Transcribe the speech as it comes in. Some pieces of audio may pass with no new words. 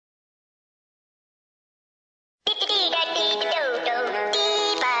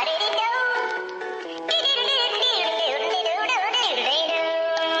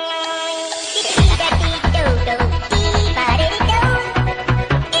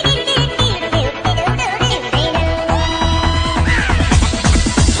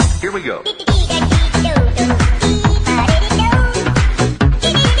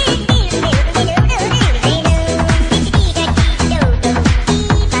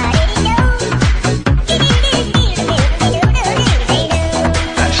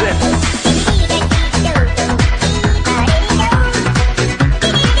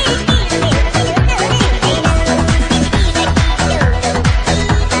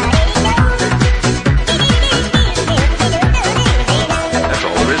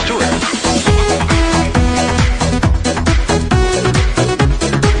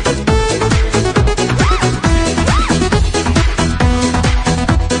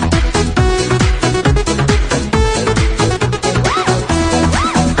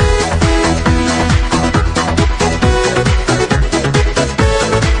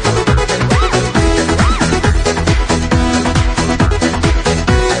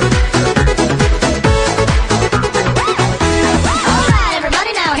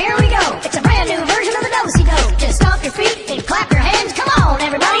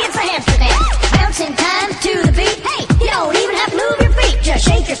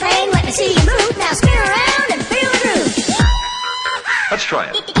to see you move. Now spin around and feel the groove. Let's try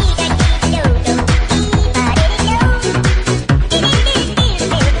it.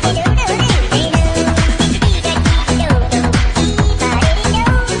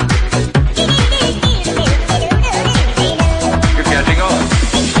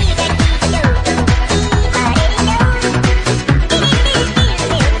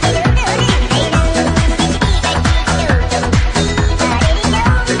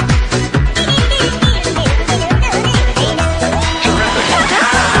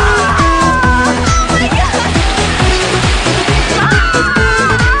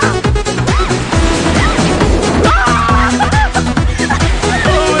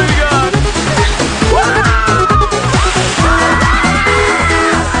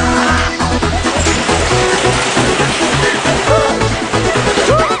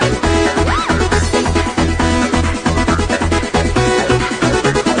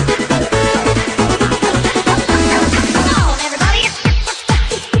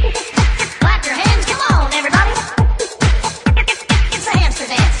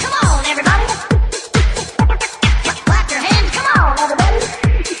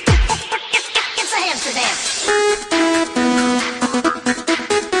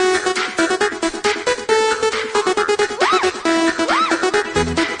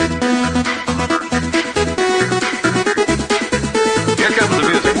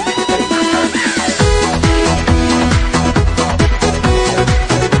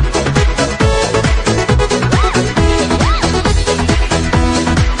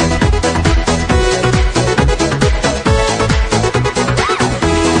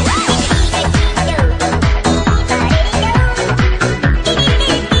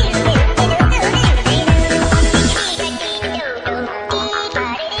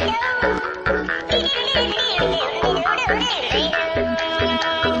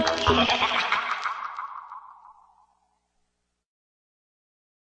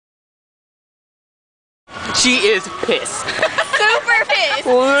 She is pissed. Super pissed.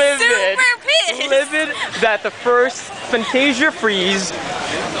 Livid. Super pissed. Livid that the first Fantasia Freeze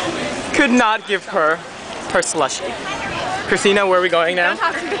could not give her her slushie. Christina, where are we going now? Don't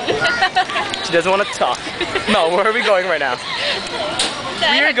talk to me. She doesn't want to talk. No, where are we going right now?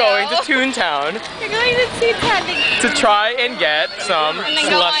 We are going to Toontown. You're going to Toontown to try and get some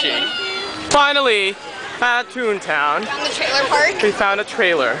slushie. Finally, at Toontown, Found the trailer park. we found a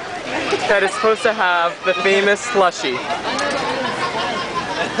trailer that is supposed to have the famous slushie.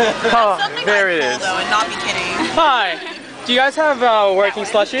 Oh, there it is. Though, and not be kidding. Hi. Do you guys have working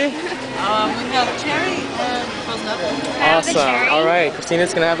slushie? We have cherry and frozen apple. Awesome. All right,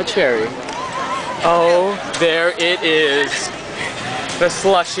 Christina's gonna have a cherry. Oh, there it is. The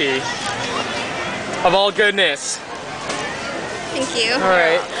slushie of all goodness. Thank you. All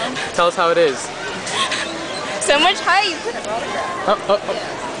right. Tell us how it is. So much hype.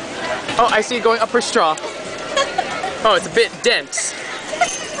 Oh, I see it going up her straw. Oh, it's a bit dense.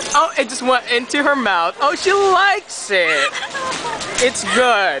 Oh, it just went into her mouth. Oh, she likes it. It's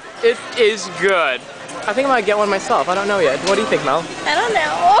good. It is good. I think I might get one myself. I don't know yet. What do you think, Mel? I don't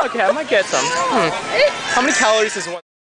know. Okay, I might get some. How many calories is one?